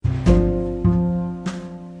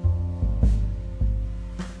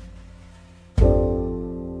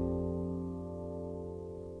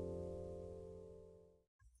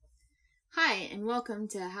and welcome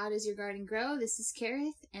to How Does Your Garden Grow? This is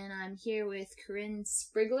Kareth, and I'm here with Corinn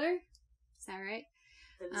Sprigler. Is that right?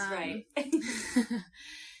 That is right.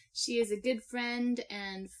 She is a good friend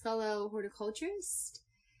and fellow horticulturist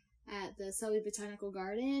at the Selby Botanical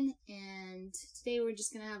Garden, and today we're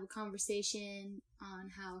just going to have a conversation on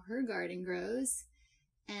how her garden grows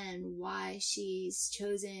and why she's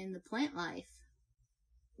chosen the plant life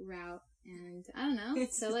route. And I don't know,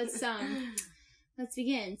 so let's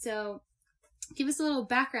begin. So, give us a little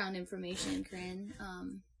background information, Corinn.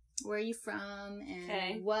 Where are you from,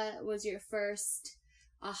 and what was your first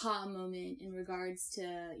aha moment in regards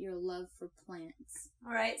to your love for plants?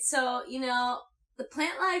 All right, so, the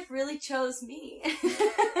plant life really chose me.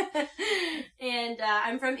 And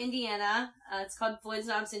I'm from Indiana. It's called Floyd's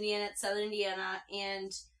Knobs, Indiana. It's southern Indiana.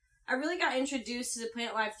 And I really got introduced to the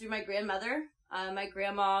plant life through my grandmother. My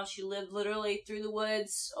grandma, she lived literally through the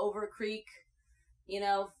woods, over a creek,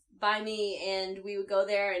 by me, and we would go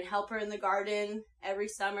there and help her in the garden every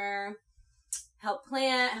summer, help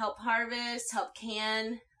plant, help harvest, help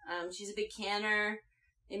can. She's a big canner.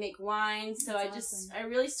 They make wine. So I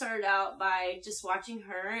really started out by just watching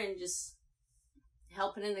her and just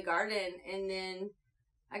helping in the garden. And then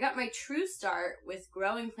I got my true start with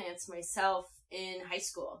growing plants myself in high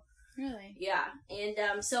school. Really? Yeah.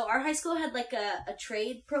 And so our high school had like a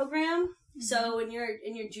trade program. Mm-hmm. So when you're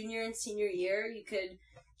in your junior and senior year, you could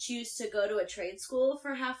choose to go to a trade school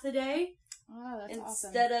for half the day. Oh, that's awesome.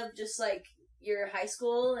 Instead of just like your high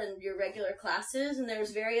school and your regular classes. And there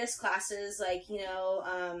was various classes like,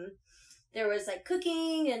 there was like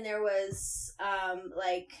cooking, and there was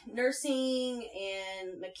like nursing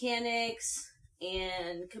and mechanics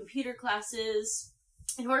and computer classes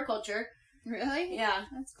and horticulture. Really? Yeah.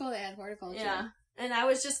 That's cool they had horticulture. Yeah. And I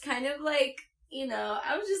was just kind of like,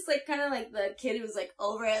 I was just like kind of like the kid who was like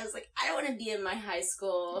over it. I was like, I don't want to be in my high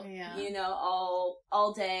school,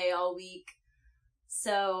 all day, all week.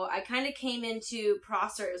 So I kind of came into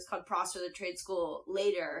Prosser. It was called Prosser, the trade school,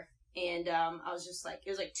 later. And I was just like, it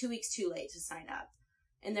was like 2 weeks too late to sign up.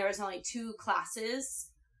 And there was only 2 classes,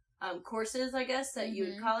 courses, I guess, that you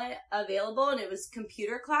would call it, available. And it was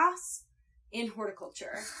computer class in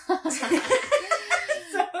horticulture.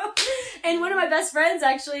 And one of my best friends,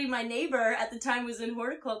 actually, my neighbor at the time, was in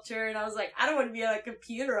horticulture, and I was like, I don't want to be on a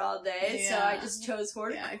computer all day, so I just chose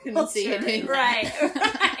horticulture. Yeah, I couldn't see you doing that. Right.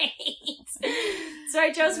 So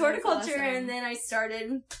I chose horticulture, awesome. And then I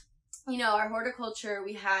started, our horticulture,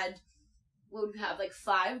 we would have like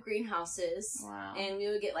 5 greenhouses. Wow. And we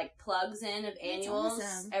would get like plugs in of annuals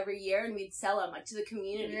every year, and we'd sell them like to the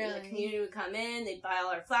community. Really? And the community would come in, they'd buy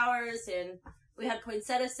all our flowers, and we had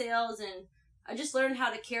poinsettia sales, and I just learned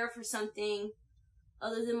how to care for something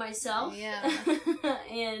other than myself. Yeah.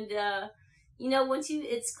 And,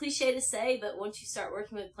 it's cliche to say, but once you start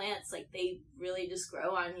working with plants, like, they really just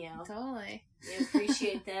grow on you. Totally. You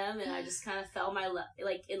appreciate them, and I just kind of fell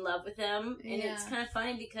in love with them. And it's kind of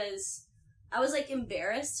funny because I was, like,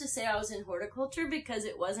 embarrassed to say I was in horticulture because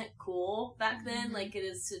it wasn't cool back then like it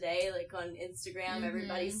is today. Like, on Instagram,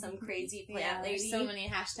 everybody's some crazy plant lady. There's so many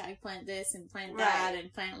hashtag plant this and plant that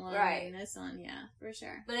and plant one and this one. Yeah, for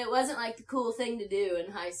sure. But it wasn't, like, the cool thing to do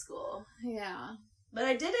in high school. Yeah. But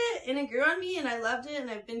I did it, and it grew on me, and I loved it, and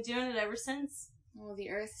I've been doing it ever since. Well, the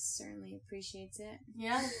earth certainly appreciates it.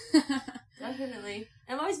 Yeah, definitely.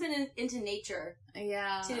 I've always been into nature.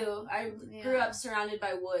 Yeah. Too. I grew up surrounded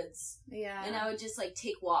by woods. Yeah. And I would just, like,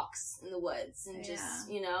 take walks in the woods and just,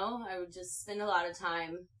 I would just spend a lot of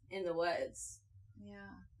time in the woods.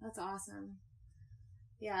 Yeah, that's awesome.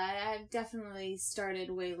 Yeah, I've definitely started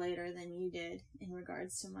way later than you did in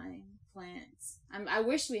regards to my plants. I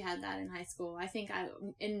wish we had that in high school. I think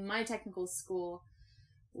in my technical school,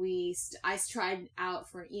 I tried out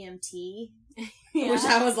for EMT, which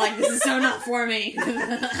I was like, this is so not for me.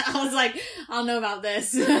 I was like, I'll know about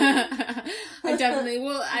this. I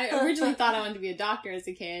originally thought I wanted to be a doctor as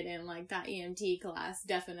a kid, and like that EMT class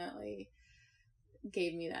definitely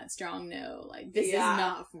gave me that strong no, like, this is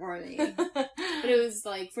not for me. But it was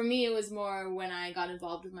like, for me, it was more when I got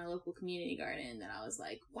involved with my local community garden that I was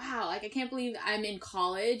like, wow, like, I can't believe I'm in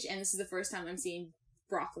college and this is the first time I'm seeing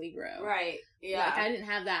broccoli grow. Right. Yeah. Like, I didn't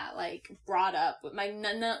have that, like, brought up with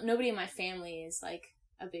nobody in my family is like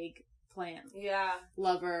a big plant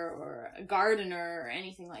lover or a gardener or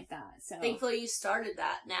anything like that. So thankfully you started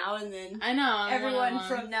that now, and then I know everyone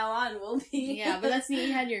from now on will be. Yeah, but that's neat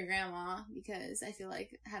you had your grandma, because I feel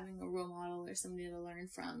like having a role model or somebody to learn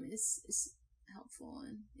from is helpful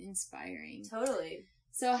and inspiring. Totally.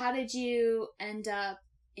 So how did you end up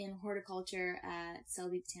in horticulture at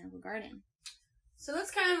Selby Botanical Garden? So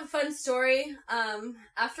that's kind of a fun story.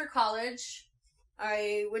 After college,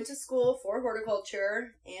 I went to school for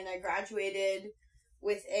horticulture, and I graduated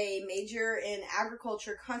with a major in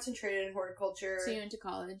agriculture, concentrated in horticulture. So you went to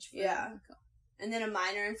college. Yeah. And then a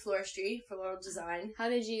minor in floristry for floral design. How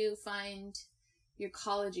did you find your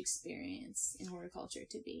college experience in horticulture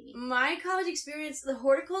to be? My college experience, the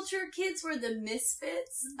horticulture kids were the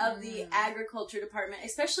misfits of the agriculture department,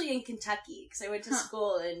 especially in Kentucky, because I went to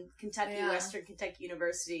school in Kentucky, Western Kentucky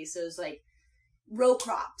University, so it was like row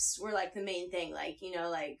crops were like the main thing, like, you know,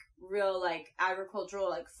 like real like agricultural,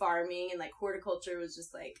 like farming, and like horticulture was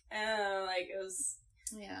just like, like it was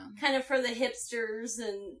kind of for the hipsters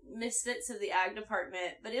and misfits of the ag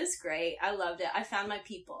department, but it was great. I loved it. I found my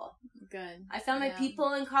people. Good. I found my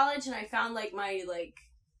people in college, and I found like my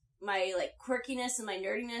quirkiness and my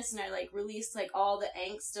nerdiness, and I like released like all the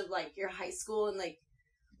angst of like your high school and like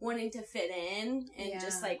wanting to fit in, and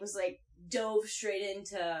just like was like dove straight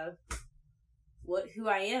into who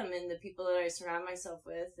I am and the people that I surround myself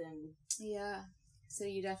with. And so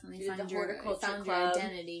you definitely found the your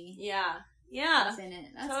identity. Within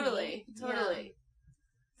it. That's totally.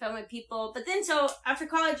 Found my people. But then, so after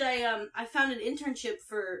college, I found an internship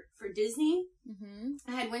for Disney.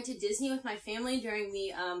 I had went to Disney with my family during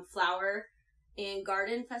the flower and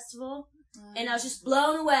garden festival, and I was just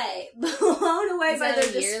blown away by their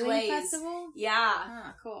displays. Yearly festival? Yeah.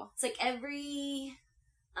 Ah, cool. It's like every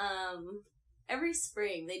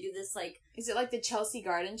spring they do this, like... Is it like the Chelsea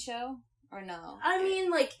Garden Show? Or no? I mean,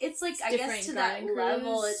 like, it's like, I guess to that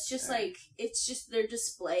level, it's just like, it's just their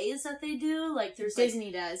displays that they do. Like, there's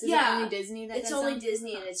Disney does. Is it only Disney that does it's only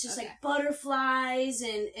Disney, and it's just like butterflies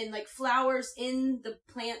and like flowers in the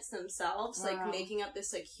plants themselves, like making up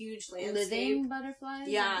this like huge landscape. Living butterflies?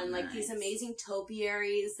 Yeah, and like these amazing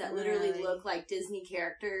topiaries that literally look like Disney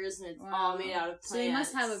characters, and it's all made out of plants. So they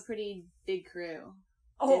must have a pretty big crew.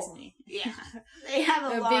 Disney. Yeah. They have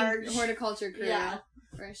a large big horticulture crew. Yeah.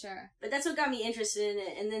 For sure. But that's what got me interested in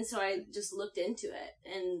it. And then so I just looked into it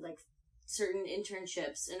and like certain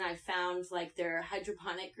internships, and I found like their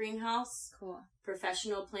hydroponic greenhouse. Cool.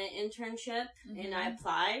 Professional plant internship. And I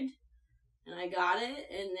applied and I got it.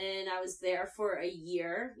 And then I was there for a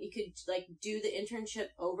year. You could like do the internship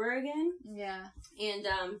over again. Yeah. And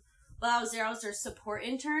while I was their support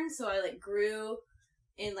intern. So I like grew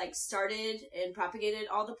and like started and propagated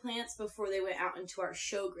all the plants before they went out into our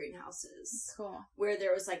show greenhouses. Cool. Where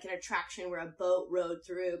there was like an attraction where a boat rode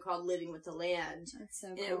through called Living with the Land. That's so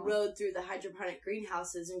cool. And it rode through the hydroponic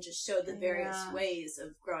greenhouses and just showed the various ways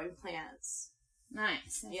of growing plants.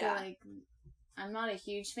 Nice. I feel like I'm not a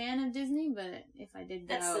huge fan of Disney, but if I did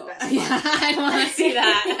go... That's the best I want to see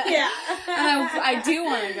that. And I do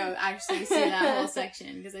want to go actually see that whole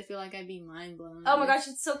section, because I feel like I'd be mind blown. Oh my gosh,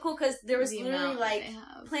 it's so cool, because there was literally like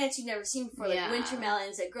plants you've never seen before, like winter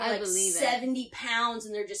melons that grow like 70 pounds,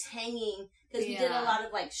 and they're just hanging, because we did a lot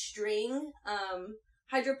of like string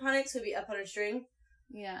hydroponics, would be up on a string.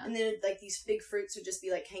 Yeah. And then like these big fruits would just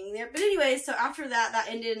be like hanging there. But anyway, so after that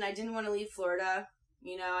ended, and I didn't want to leave Florida.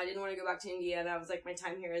 You know, I didn't want to go back to Indiana. I was like, my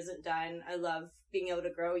time here isn't done. I love being able to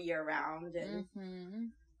grow year round, and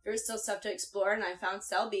there was still stuff to explore. And I found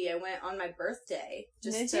Selby. I went on my birthday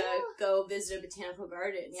just to go visit a botanical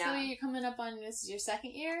garden. Yeah. So you're coming up on, this is your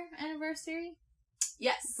second year anniversary?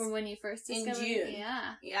 Yes. From when you first discovered in June.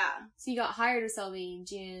 Yeah. Yeah. So you got hired with Selby in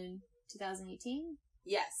June 2018?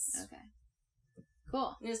 Yes. Okay.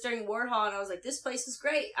 Cool. And it was during Warhol, and I was like, this place is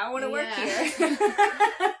great. I want to work here.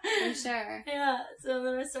 For sure. Yeah. So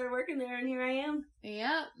then I started working there, and here I am.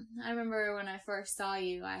 Yep. I remember when I first saw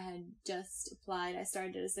you, I had just applied. I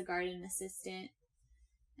started as a garden assistant,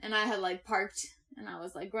 and I had like parked, and I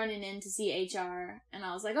was like running in to see HR, and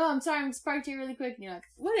I was like, oh, I'm sorry, I'm just parked here really quick. And you're like,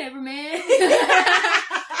 whatever, man.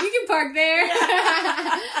 You can park there.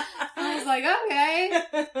 I was like, okay.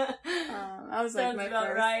 I was like, my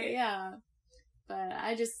first. Right. Yeah. But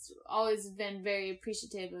I just always been very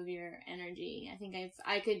appreciative of your energy. I think if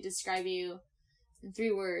I could describe you in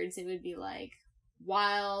 3 words, it would be like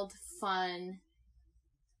wild, fun.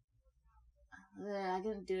 I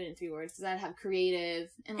couldn't do it in 3 words because I'd have creative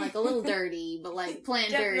and like a little dirty, but like plant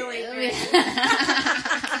Definitely dirty.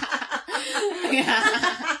 Yeah,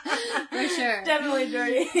 for sure. Definitely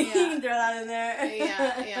dirty. Yeah. You can throw that in there.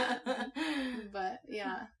 Yeah. But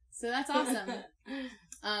yeah, so that's awesome.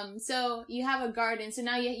 So you have a garden. So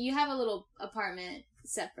now you have a little apartment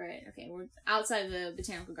separate. Okay, we're outside of the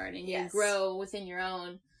botanical garden. You grow within your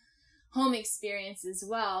own home experience as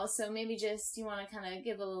well. So maybe just you want to kind of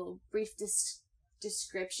give a little brief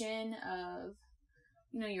description of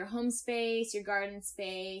your home space, your garden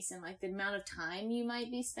space, and, like, the amount of time you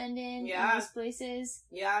might be spending in those places.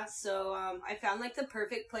 Yeah, so, I found, like, the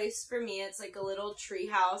perfect place for me. It's, like, a little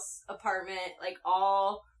treehouse apartment, like,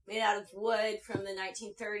 all made out of wood from the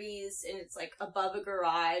 1930s, and it's, like, above a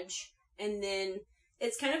garage. And then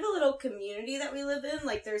it's kind of a little community that we live in.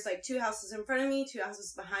 Like, there's, like, 2 houses in front of me, 2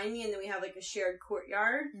 houses behind me, and then we have, like, a shared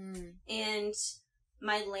courtyard. And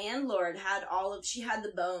my landlord she had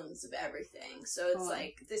the bones of everything. So it's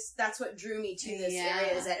like that's what drew me to this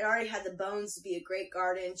area, is that it already had the bones to be a great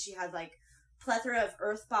garden. She had, like, plethora of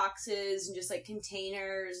earth boxes and just, like,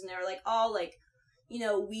 containers, and they were, like, all, like,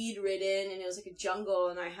 weed ridden, and it was like a jungle,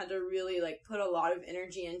 and I had to really, like, put a lot of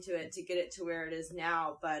energy into it to get it to where it is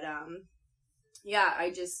now. But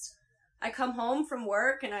I come home from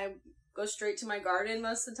work and I go straight to my garden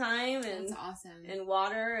most of the time, and that's awesome. And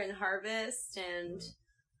water and harvest, and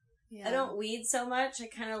I don't weed so much. I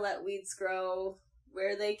kind of let weeds grow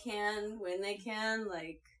where they can, when they can.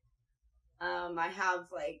 Like, I have,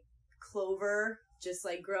 like, clover just,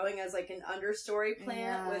 like, growing as, like, an understory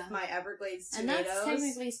plant with my Everglades tomatoes. And that's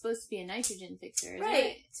technically supposed to be a nitrogen fixer, isn't right.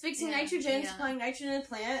 it? It's fixing nitrogen, supplying nitrogen to the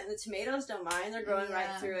plant, and the tomatoes don't mind. They're growing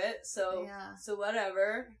right through it, so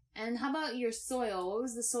whatever. And how about your soil? What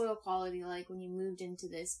was the soil quality like when you moved into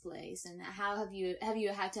this place? And how have you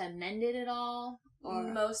had to amend it at all? Or?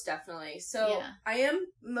 Most definitely. So I am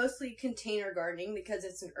mostly container gardening because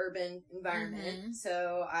it's an urban environment.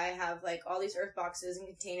 So I have, like, all these earth boxes and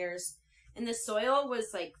containers. And the soil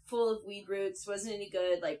was, like, full of weed roots, wasn't any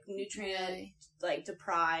good, like, nutrient, like,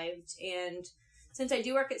 deprived. And since I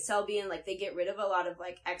do work at Selby, and, like, they get rid of a lot of,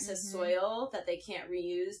 like, excess soil that they can't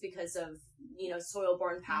reuse because of,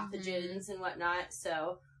 soil-borne pathogens and whatnot.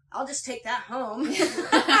 So I'll just take that home. Might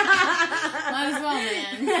as well,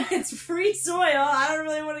 man. It's free soil. I don't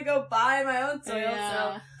really want to go buy my own soil,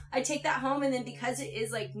 so I take that home, and then because it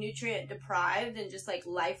is, like, nutrient deprived and just, like,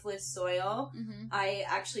 lifeless soil, I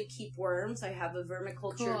actually keep worms. I have a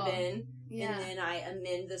vermiculture bin, and then I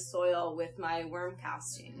amend the soil with my worm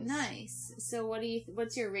castings. Nice. So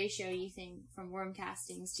what's your ratio, you think, from worm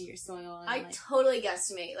castings to your soil? And, I totally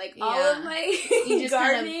guesstimate. Like, all of my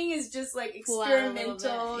gardening is just, like,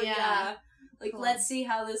 experimental. Like, let's see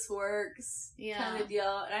how this works kind of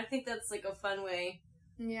deal. And I think that's, like, a fun way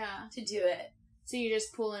to do it. So you're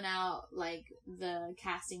just pulling out, like, the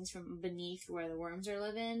castings from beneath where the worms are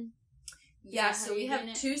living? Yeah, so we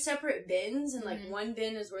have 2 separate bins, and, like, one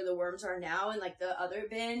bin is where the worms are now, and, like, the other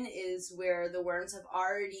bin is where the worms have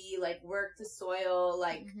already, like, worked the soil,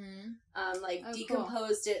 like,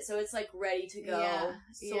 decomposed it, so it's, like, ready to go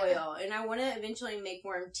soil. And I want to eventually make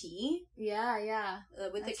worm tea.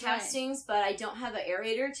 With the castings, but I don't have an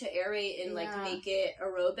aerator to aerate and, like, make it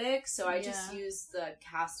aerobic, so I just use the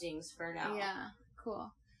castings for now. Yeah,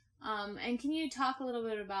 cool. And can you talk a little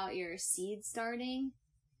bit about your seed starting?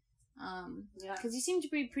 Because you seem to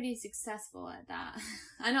be pretty successful at that.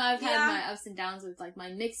 I know I've had my ups and downs with, like, my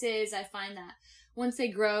mixes. I find that once they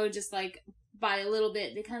grow, just, like, by a little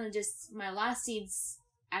bit, they kind of my last seeds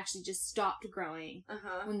actually just stopped growing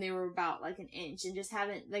when they were about, like, an inch, and just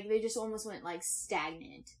haven't, like, they just almost went, like,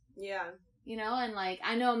 stagnant. And, like,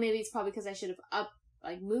 I know maybe it's probably because I should have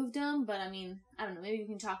moved them, but I mean, I don't know, maybe you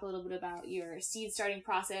can talk a little bit about your seed starting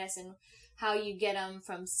process and how you get them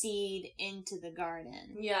from seed into the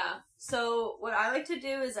garden. So what I like to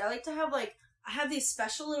do is I like to have, like, I have these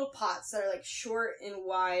special little pots that are, like, short and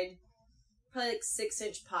wide, probably, like,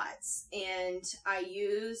 6-inch pots, and I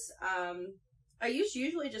use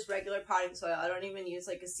usually just regular potting soil. I don't even use,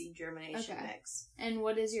 like, a seed germination mix. And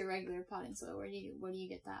what is your regular potting soil? Where do you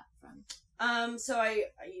get that from? So I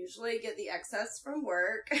usually get the excess from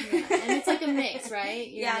work. And it's like a mix, right?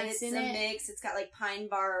 It's a mix. It's got, like, pine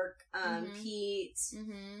bark, peat,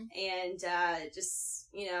 and just,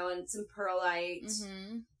 and some perlite.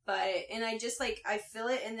 And I just, like, I fill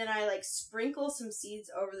it, and then I, like, sprinkle some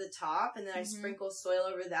seeds over the top, and then I sprinkle soil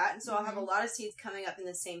over that, and so I'll have a lot of seeds coming up in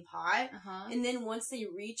the same pot, and then once they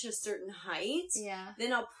reach a certain height,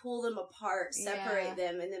 then I'll pull them apart, separate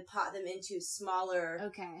them, and then pot them into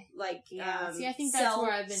smaller, like, See, I think that's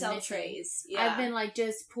where I've been cell missing. trays. I've been, like,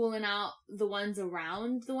 just pulling out the ones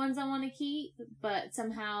around the ones I want to keep, but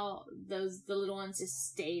somehow the little ones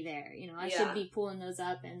just stay there, I should be pulling those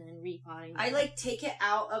up and then repotting them. I, like, take it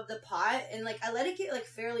out of the pot, and, like, I let it get, like,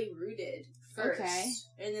 fairly rooted first.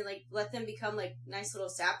 And then, like, let them become, like, nice little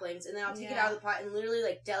saplings, and then I'll take it out of the pot and literally,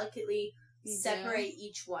 like, delicately separate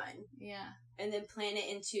each one. And then plant it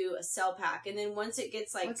into a cell pack. And then once it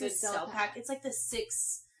gets, like, What's good cell pack, it's, like, the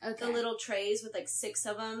 6... the little trays with, like, 6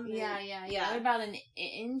 of them. What about an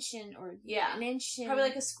inch an inch? Probably,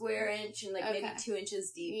 like, a square inch and, like, maybe 2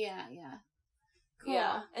 inches deep. Cool.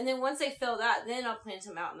 Yeah. And then once I fill that, then I'll plant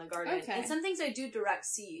them out in the garden. Okay. And some things I do direct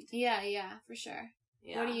seed. Yeah, for sure.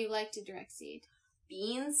 Yeah. What do you like to direct seed?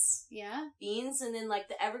 Beans. Yeah? Beans, and then, like,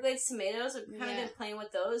 the Everglades tomatoes. I've kind of been playing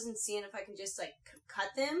with those and seeing if I can just, like, cut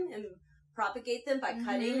them and propagate them by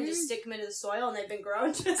cutting and just stick them into the soil, and they've been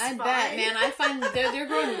growing just fine. Bet, man. I find they're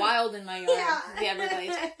growing wild in my yard, the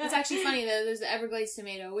Everglades. It's actually funny, though. There's the Everglades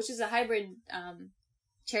tomato, which is a hybrid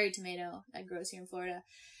cherry tomato that grows here in Florida.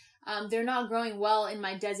 They're not growing well in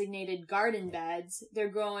my designated garden beds. They're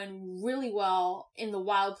growing really well in the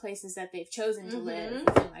wild places that they've chosen to live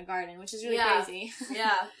in my garden, which is really crazy.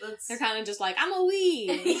 Yeah. They're kind of just like, I'm a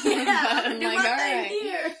weed. Yeah. I'm like, all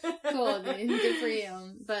right. Cool, dude. Good for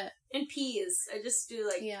you. But and peas. I just do,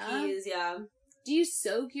 like, peas, Do you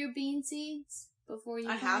soak your bean seeds before you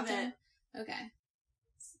plant haven't. them? Okay.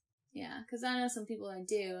 Yeah, because I know some people that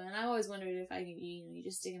do, and I always wondered if I could, you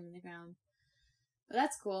just stick them in the ground. But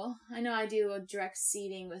that's cool. I know I do a direct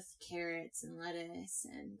seeding with carrots and lettuce,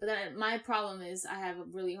 but then my problem is I have a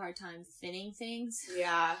really hard time thinning things.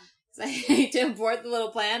 Yeah. So I hate to import the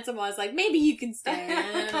little plants. I'm always like, maybe you can stay.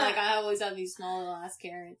 And then, like, I always have these small little ass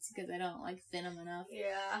carrots because I don't, like, thin them enough.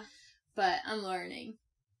 Yeah. But I'm learning.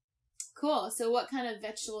 Cool. So what kind of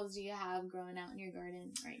vegetables do you have growing out in your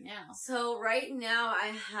garden right now? So right now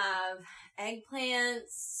I have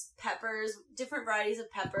eggplants, peppers, different varieties of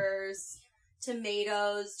peppers,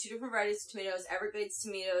 tomatoes, 2 different varieties of tomatoes, Everglades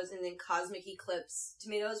tomatoes, and then Cosmic Eclipse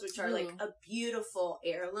tomatoes, which are like a beautiful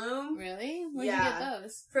heirloom. Really? Where'd you get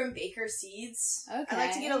those? From Baker Seeds. Okay. I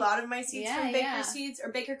like to get a lot of my seeds from Baker Seeds,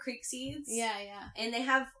 or Baker Creek Seeds. Yeah. And they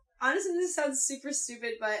have, honestly, this sounds super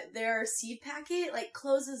stupid, but their seed packet, like,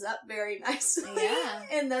 closes up very nicely. Yeah.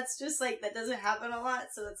 And that's just, like, that doesn't happen a lot,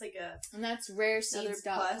 so that's, like, And that's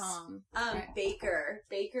rareseeds.com. Right. Baker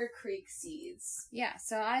Creek Seeds. Yeah,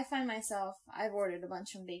 so I find myself, I've ordered a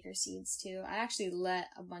bunch from Baker Seeds, too. I actually let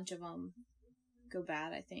a bunch of them go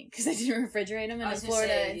bad, I think, because I didn't refrigerate them. And in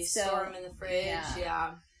Florida, you store them in the fridge,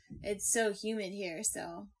 yeah. It's so humid here,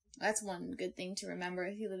 so that's one good thing to remember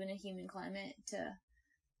if you live in a humid climate, to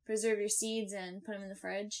preserve your seeds and put them in the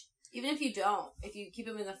fridge. Even if you don't, if you keep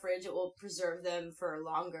them in the fridge, it will preserve them for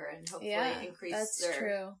longer and hopefully increase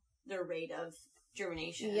their rate of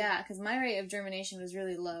germination. Yeah, because my rate of germination was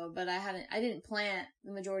really low, but I didn't plant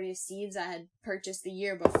the majority of seeds I had purchased the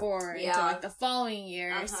year before until, like, the following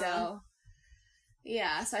year. So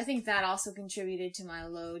I think that also contributed to my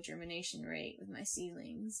low germination rate with my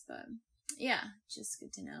seedlings. But yeah, just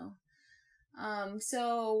good to know.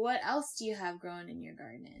 So what else do you have growing in your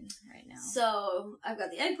garden right now? So I've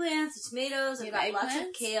got the eggplants, the tomatoes, I've got lots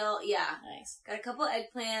of kale. Yeah. Nice. Got a couple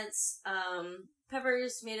eggplants,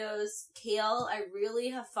 peppers, tomatoes, kale. I really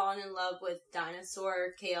have fallen in love with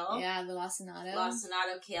dinosaur kale. Yeah, the lacinato.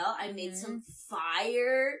 Lacinato kale. I made some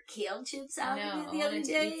fire kale chips out of it the other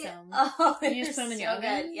day. Eat some. Oh, you just put them in your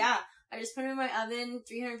oven? Good. Yeah. I just put them in my oven,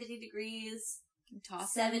 350 degrees.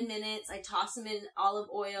 Toss 7 minutes. I toss them in olive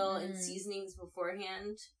oil and seasonings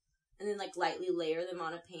beforehand, and then, like, lightly layer them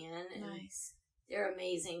on a pan. And nice. They're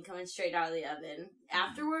amazing, coming straight out of the oven.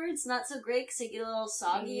 Afterwards, not so great because they get a little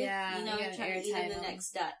soggy. Yeah, you trying to eat them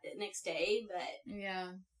the next day,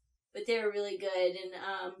 but they were really good. And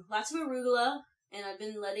lots of arugula. And I've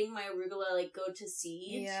been letting my arugula, like, go to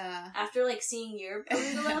seed. Yeah. After, like, seeing your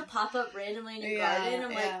arugula pop up randomly in your garden,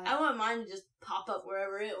 I'm like, I want mine to just pop up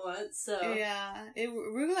wherever it wants, so. Yeah.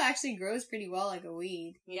 Arugula actually grows pretty well like a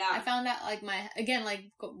weed. Yeah. I found out, like,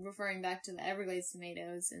 referring back to the Everglades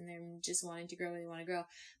tomatoes and them just wanting to grow where they want to grow.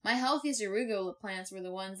 My healthiest arugula plants were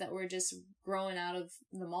the ones that were just growing out of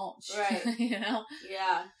the mulch. Right. Yeah.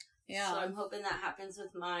 Yeah. So I'm hoping that happens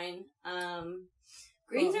with mine.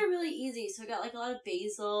 Greens are really easy, so I got, like, a lot of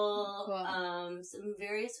basil, some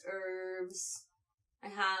various herbs. I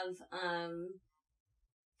have,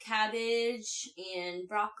 cabbage and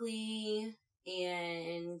broccoli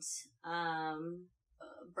and,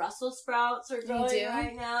 Brussels sprouts are growing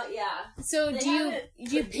right now. Yeah. So do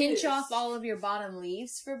you pinch off all of your bottom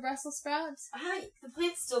leaves for Brussels sprouts? The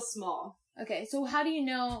plant's still small. Okay, so how do you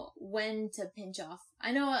know when to pinch off?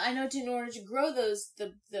 I know in order to grow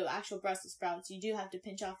the actual Brussels sprouts, you do have to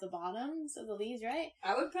pinch off the bottoms of the leaves, right?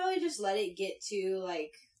 I would probably just let it get to,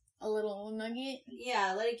 like, a little nugget?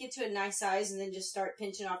 Yeah, let it get to a nice size and then just start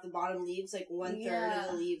pinching off the bottom leaves, like 1/3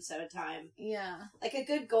 of the leaves at a time. Yeah. Like, a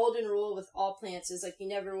good golden rule with all plants is, like, you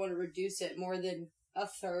never want to reduce it more than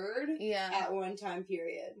 1/3 at one time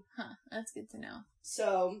period. Huh, that's good to know.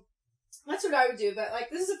 So that's what I would do, but, like,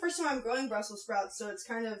 this is the first time I'm growing Brussels sprouts, so it's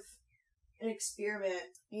kind of an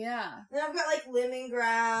experiment. Yeah. Then I've got, like,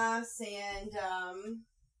 lemongrass and,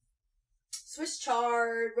 Swiss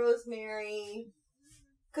chard, rosemary,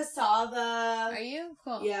 cassava. Are you?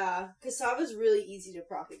 Cool. Yeah, cassava's really easy to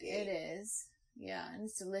propagate. It is. Yeah, and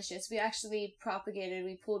it's delicious. We actually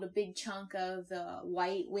we pulled a big chunk of the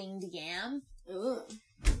white-winged yam. Ooh.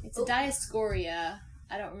 It's a Dioscorea.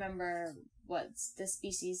 I don't remember what the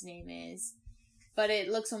species name is. But it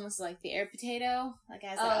looks almost like the air potato. Like it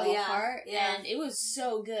has that little heart. Yeah. And it was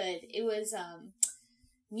so good. It was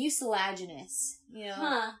mucilaginous, you know?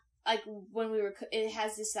 Huh. Like when we were, it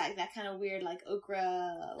has this like that kind of weird like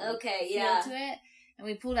okra feel to it. And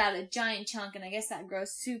we pulled out a giant chunk, and I guess that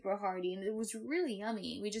grows super hardy, and it was really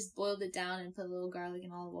yummy. We just boiled it down and put a little garlic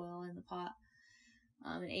and olive oil in the pot,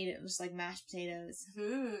 and ate it just like mashed potatoes.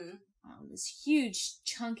 This huge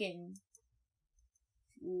chunking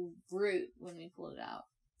root when we pulled it out.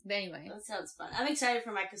 But anyway. That sounds fun. I'm excited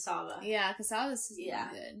for my cassava. Yeah, cassava's really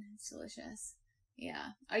good. It's delicious.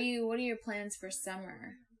 Yeah. What are your plans for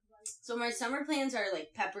summer? So my summer plans are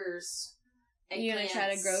like peppers, eggplants. You're going to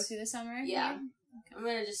try to grow through the summer? Yeah. Okay. I'm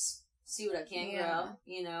going to just see what I can grow,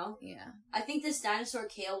 you know? Yeah. I think this dinosaur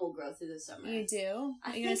kale will grow through the summer. You do?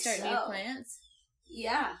 Are you going to start new plants?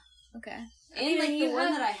 Yeah. Okay. And like the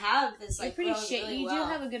one that I have is like pretty shade. Really you do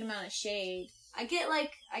have a good amount of shade. I get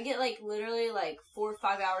literally like 4 or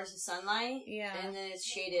 5 hours of sunlight. Yeah. And then it's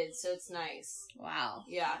shaded, so it's nice. Wow.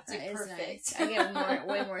 Yeah, it's like perfect. Nice. I get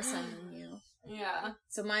way more sun than you. Yeah.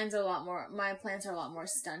 So my plants are a lot more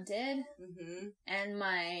stunted. Mm-hmm. And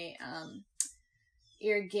my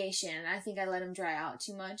irrigation, I think I let them dry out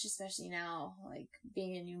too much, especially now, like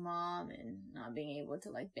being a new mom and not being able to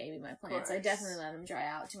like baby my plants. I definitely let them dry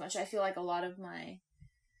out too much. I feel like a lot of my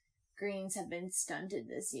greens have been stunted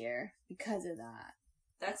this year because of that.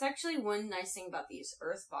 That's actually one nice thing about these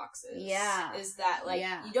earth boxes. Yeah. Is that, like,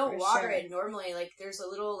 you don't water it normally. Like, there's a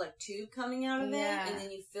little, like, tube coming out of it, and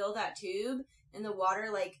then you fill that tube, and the water,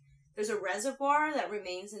 like, there's a reservoir that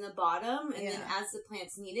remains in the bottom, and then as the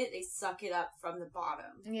plants need it, they suck it up from the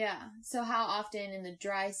bottom. Yeah. So how often in the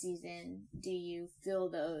dry season do you fill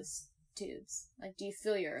those tubes? Like, do you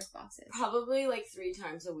fill your earth boxes? Probably, like, 3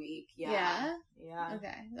 times a week. Yeah. Yeah.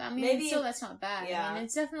 Okay. I mean, maybe still that's not bad. Yeah. I mean,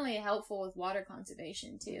 it's definitely helpful with water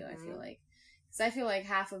conservation, too, I feel like. Because I feel like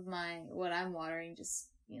half of what I'm watering just,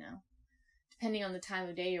 you know, depending on the time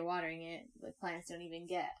of day you're watering it, the plants don't even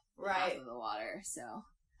get half of the water, so.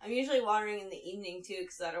 I'm usually watering in the evening, too,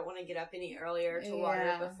 because I don't want to get up any earlier to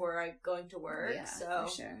water before I'm going to work. Yeah, so.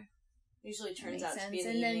 For sure. Usually turns out to be in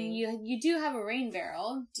the evening. And then you do have a rain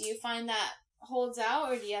barrel. Do you find that holds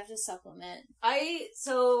out, or do you have to supplement?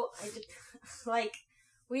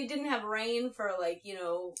 We didn't have rain for, like, you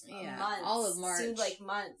know, months. All of March. Seemed like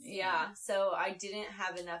months, yeah. So I didn't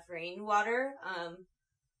have enough rainwater.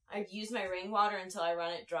 I'd use my rainwater until I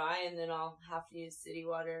run it dry, and then I'll have to use city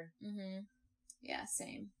water. Mm-hmm. Yeah,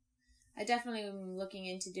 same. I definitely am looking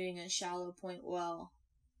into doing a shallow point well,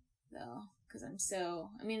 though. Because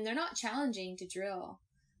they're not challenging to drill,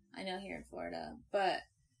 I know, here in Florida, but,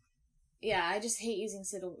 yeah, I just hate using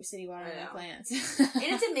city water on my plants. And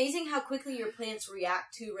it's amazing how quickly your plants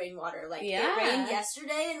react to rainwater. Like, it rained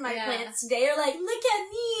yesterday, and my plants today are like, look at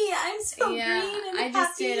me, I'm so green and happy. I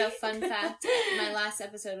just did a fun fact. My last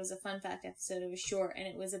episode was a fun fact episode. It was short, and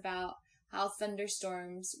it was about how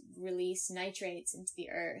thunderstorms release nitrates into the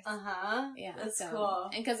earth. Yeah, that's cool.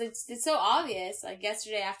 And because it's so obvious. Like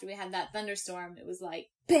yesterday, after we had that thunderstorm, it was like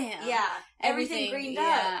bam. Yeah, everything greened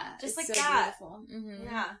up, just like so that. Beautiful. Mm-hmm.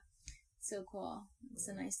 Yeah, so cool. It's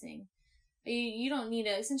a nice thing. But you don't need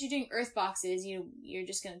since you're doing earth boxes, you're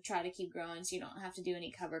just gonna try to keep growing, so you don't have to do any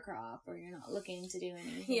cover crop, or you're not looking to do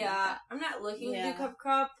anything. Yeah, like that. I'm not looking to do cover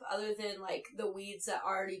crop other than like the weeds that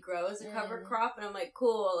already grow as a cover crop, and I'm like,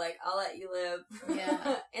 cool, like I'll let you live.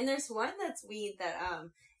 Yeah. And there's one that's weed that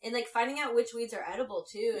and like finding out which weeds are edible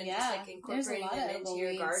too, and just like incorporating them into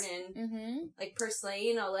your garden. Mm-hmm. Like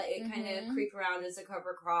purslane, I'll let it kind of creep around as a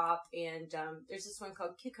cover crop, and there's this one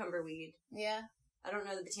called cucumber weed. Yeah. I don't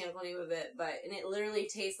know the botanical name of it, and it literally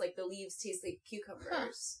tastes like the leaves taste like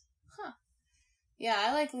cucumbers. Huh. Yeah,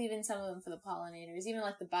 I like leaving some of them for the pollinators, even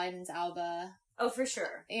like the Biden's alba. Oh, for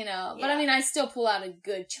sure. You know, but I mean, I still pull out a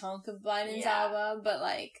good chunk of Biden's alba, but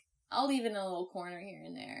like, I'll leave it in a little corner here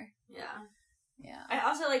and there. Yeah. Yeah. I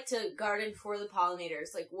also like to garden for the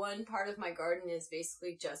pollinators. Like, one part of my garden is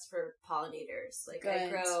basically just for pollinators. Like, I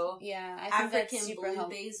grow African blue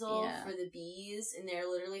basil for the bees, and they're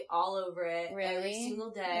literally all over it every single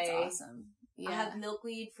day. That's awesome. Yeah. I have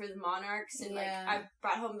milkweed for the monarchs, and like, I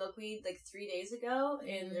brought home milkweed like 3 days ago,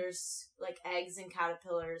 and there's like eggs and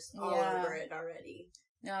caterpillars all over it already.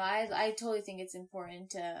 No, I totally think it's important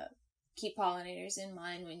to keep pollinators in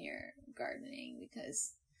mind when you're gardening,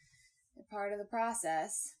 because they're part of the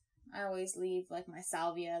process. I always leave, like, my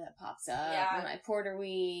salvia that pops up, Yeah. and my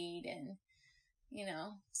porterweed, and, you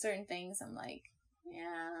know, certain things I'm like,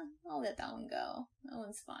 yeah, I'll let that one go. That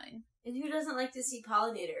one's fine. And who doesn't like to see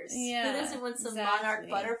pollinators? Yeah, Who doesn't want some exactly. monarch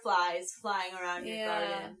butterflies flying around your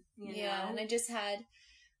garden? You know? And I just had,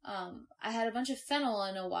 I had a bunch of fennel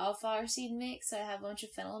in a wildflower seed mix, so I have a bunch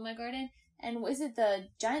of fennel in my garden. And was it the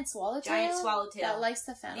giant swallowtail? Giant swallowtail. That likes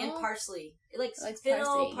the fennel? And parsley. It likes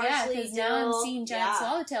fennel, parsley. Yeah, because now I'm seeing giant yeah.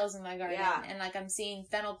 swallowtails in my garden. Yeah. And, like, I'm seeing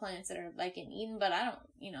fennel plants that are, like, in Eden, but I don't,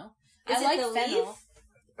 you know. Is I it like the fennel. leaf?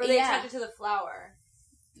 Or are they attracted to the flower?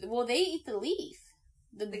 Well, they eat the leaf.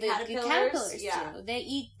 The caterpillars do. They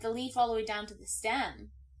eat the leaf all the way down to the stem.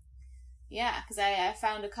 Yeah, because I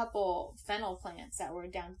found a couple fennel plants that were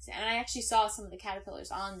down to the stem. And I actually saw some of the caterpillars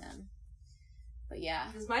on them. But yeah.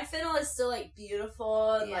 Because my fennel is still, like,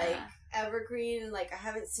 beautiful and, like, evergreen. And, like, I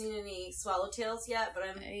haven't seen any swallowtails yet, but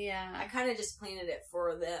I kind of just planted it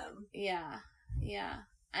for them. Yeah. Yeah.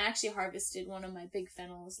 I actually harvested one of my big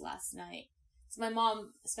fennels last night. So my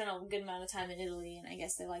mom spent a good amount of time in Italy, and I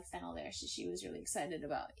guess they like fennel there, so she was really excited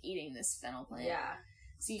about eating this fennel plant. Yeah.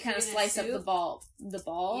 So you kind of slice up the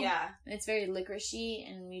ball. Yeah. And it's very licoricey,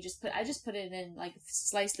 and I just put it in, like,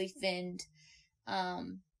 slightly thinned,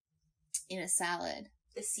 in a salad.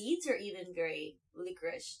 The seeds are even very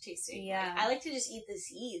licorice tasting. Yeah. Like, I like to just eat the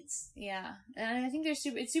seeds. Yeah. And I think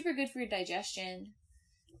it's super good for your digestion.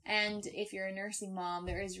 And if you're a nursing mom,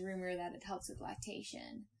 there is rumor that it helps with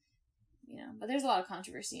lactation. You know, but there's a lot of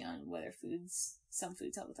controversy on whether some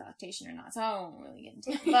foods help with lactation or not, so I won't really get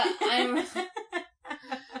into it.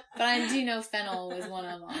 But I do know fennel was one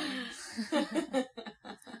of them.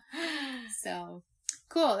 So,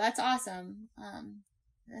 cool, that's awesome.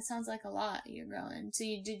 That sounds like a lot you're growing. So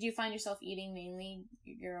did you find yourself eating mainly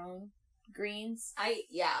your own greens?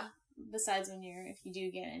 Yeah. Besides if you do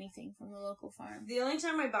get anything from the local farm. The only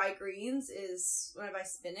time I buy greens is when I buy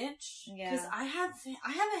spinach. Yeah. Because I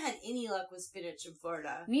haven't had any luck with spinach in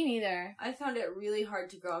Florida. Me neither. I found it really hard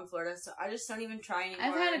to grow in Florida, so I just don't even try anymore.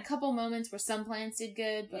 I've had a couple moments where some plants did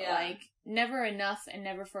good, but like never enough and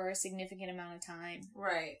never for a significant amount of time.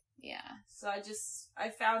 Right. Yeah. So I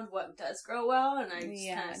found what does grow well, and I just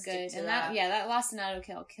kind of stick to that. That lacinato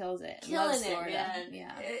kale kills it. Killing it, Florida. man.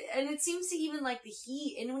 Yeah. And it seems to even like the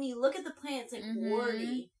heat, and when you look at the plants, like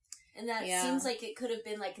warty, and that seems like it could have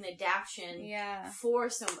been like an adaptation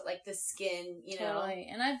for some, like the skin, you know. Totally.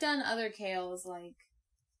 And I've done other kales, like,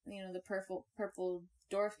 you know, the purple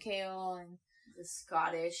dwarf kale and the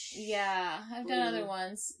Scottish. Yeah, I've done other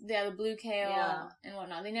ones. Yeah, the blue kale and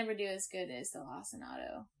whatnot. They never do as good as the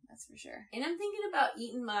lacinato. That's for sure. And I'm thinking about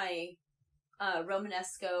eating my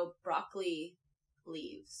Romanesco broccoli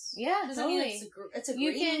leaves. Yeah, totally. I mean, it's a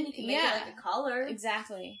green. You can make it like a color.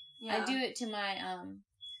 Exactly. Yeah. I do it to my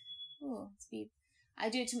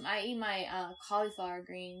I eat my cauliflower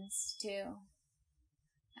greens too.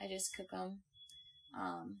 I just cook them.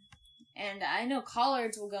 And I know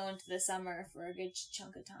collards will go into the summer for a good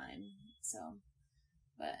chunk of time. So,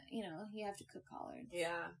 but you know, you have to cook collards.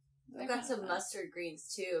 Yeah. I've got some mustard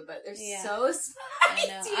greens too, but they're so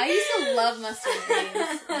spicy. I used to love mustard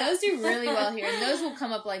greens. Those do really well here, and those will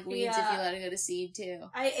come up like weeds if you let it go to seed too.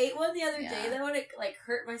 I ate one the other day though, and it like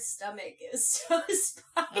hurt my stomach. It was so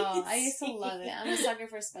spicy. Oh, I used to love it. I'm a sucker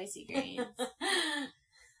for spicy greens.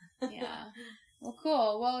 Yeah. Well,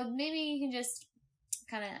 cool. Well, maybe you can just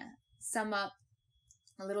kind of sum up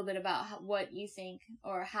a little bit about what you think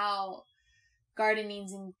or how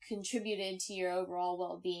gardening's contributed to your overall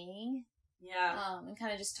well-being. Yeah. And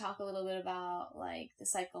kind of just talk a little bit about like the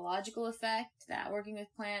psychological effect that working with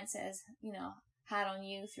plants has, you know, had on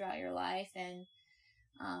you throughout your life. And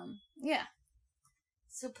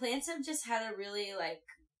so plants have just had a really like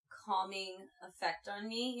calming effect on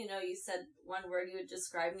me. You know, you said one word you would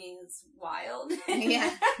describe me as wild.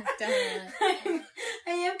 Yeah, definitely.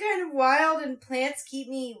 I am kind of wild, and plants keep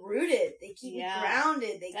me rooted. They keep me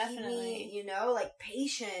grounded. They keep me, you know, like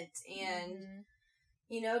patient and,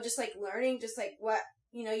 you know, just like learning, just like what,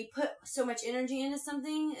 you know, you put so much energy into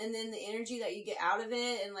something, and then the energy that you get out of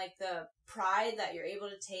it, and like the pride that you're able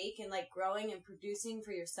to take and like growing and producing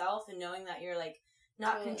for yourself, and knowing that you're like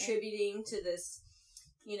not contributing to this,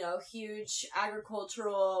 you know, huge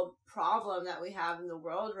agricultural problem that we have in the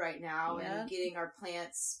world right now, and getting our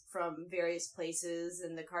plants from various places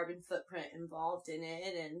and the carbon footprint involved in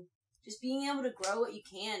it, and just being able to grow what you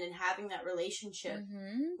can and having that relationship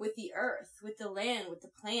with the earth, with the land, with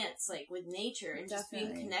the plants, like with nature, and just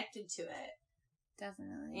being connected to it.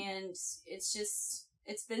 Definitely. And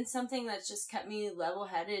it's been something that's just kept me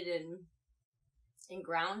level-headed and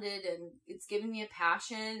grounded, and it's given me a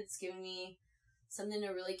passion. It's given me something to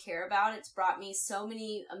really care about. It's brought me so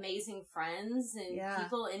many amazing friends and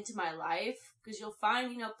people into my life, because you'll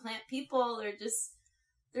find, plant people,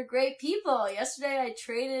 they're great people. Yesterday I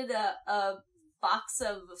traded a box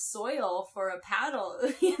of soil for a paddle,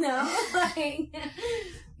 like,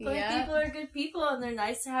 plant people are good people, and they're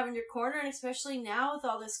nice to have in your corner, and especially now with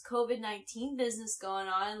all this COVID-19 business going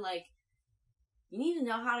on, like, you need to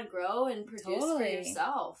know how to grow and produce for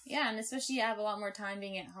yourself. Yeah, and especially you have a lot more time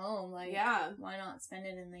being at home. Like, why not spend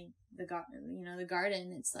it in the garden? The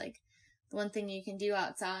garden. It's like the one thing you can do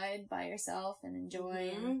outside by yourself and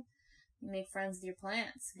enjoy, and you make friends with your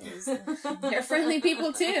plants, because they're friendly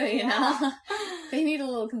people too. You know, they need a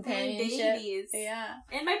little companionship. And babies. Yeah,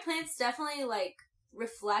 and my plants definitely like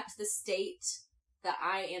reflect the state that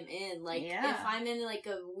I am in. Like, if I'm in like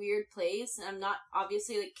a weird place, and I'm not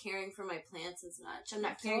obviously like caring for my plants as much, I'm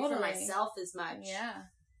not caring for myself as much. Yeah.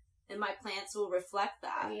 And my plants will reflect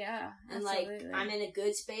that. Yeah. And absolutely. Like, I'm in a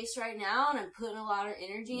good space right now, and I'm putting a lot of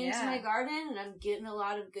energy into my garden, and I'm getting a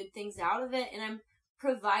lot of good things out of it, and I'm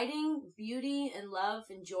providing beauty and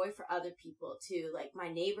love and joy for other people too. Like,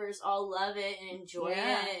 my neighbors all love it and enjoy it,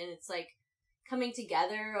 and it's like coming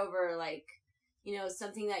together over like,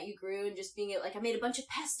 something that you grew, and just being like, I made a bunch of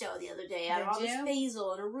pesto the other day out of all this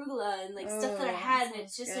basil and arugula and like stuff that I had, and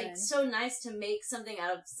it's just like so nice to make something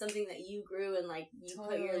out of something that you grew, and like you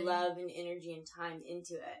put your love and energy and time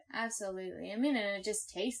into it. Absolutely. I mean, and it just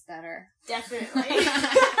tastes better. Definitely.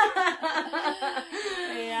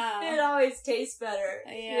 It always tastes better.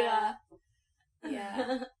 Yeah.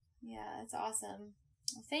 It's awesome.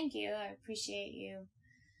 Well, thank you. I appreciate you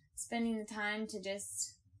spending the time to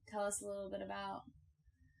just tell us a little bit about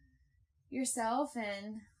yourself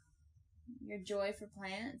and your joy for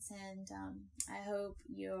plants, and I hope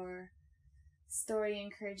your story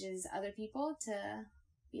encourages other people to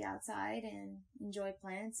be outside and enjoy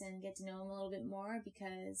plants and get to know them a little bit more,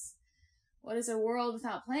 because what is a world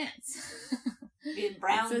without plants? Be a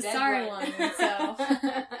brown it's a sorry one. So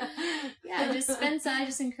I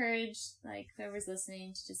just encourage like whoever's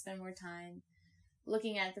listening to just spend more time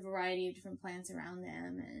looking at the variety of different plants around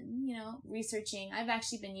them, and, researching. I've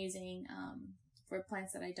actually been using, for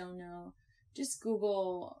plants that I don't know, just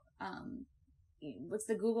Google, what's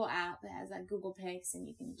the Google app that has that Google Pics, and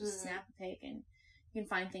you can just snap a pic and you can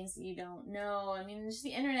find things that you don't know. I mean, just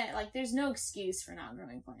the internet, like, there's no excuse for not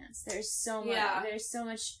growing plants. There's so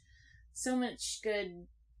much good,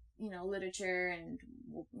 literature, and,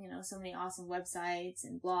 so many awesome websites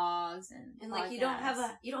and blogs and like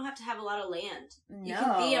podcasts. You don't have to have a lot to land. No. You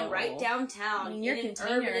can be right downtown in an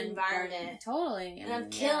urban environment. Totally. And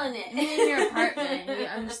I'm killing it. And in your apartment.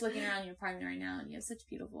 I'm just looking around your apartment right now, and you have such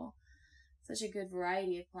a good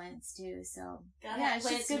variety of plants too. So it's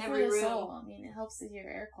just good for the soul. I mean, it helps with your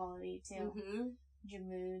air quality too. Mm-hmm. Your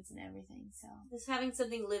moods and everything. So just having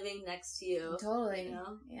something living next to you. Totally.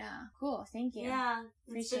 Yeah. Cool. Thank you. Yeah.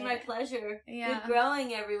 It's been my pleasure. Yeah. Good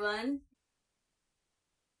growing, everyone.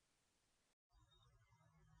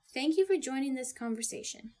 Thank you for joining this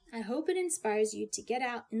conversation. I hope it inspires you to get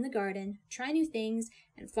out in the garden, try new things,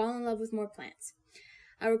 and fall in love with more plants.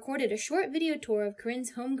 I recorded a short video tour of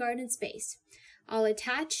Corinn's home garden space. I'll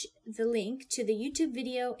attach the link to the YouTube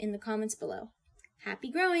video in the comments below.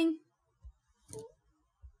 Happy growing!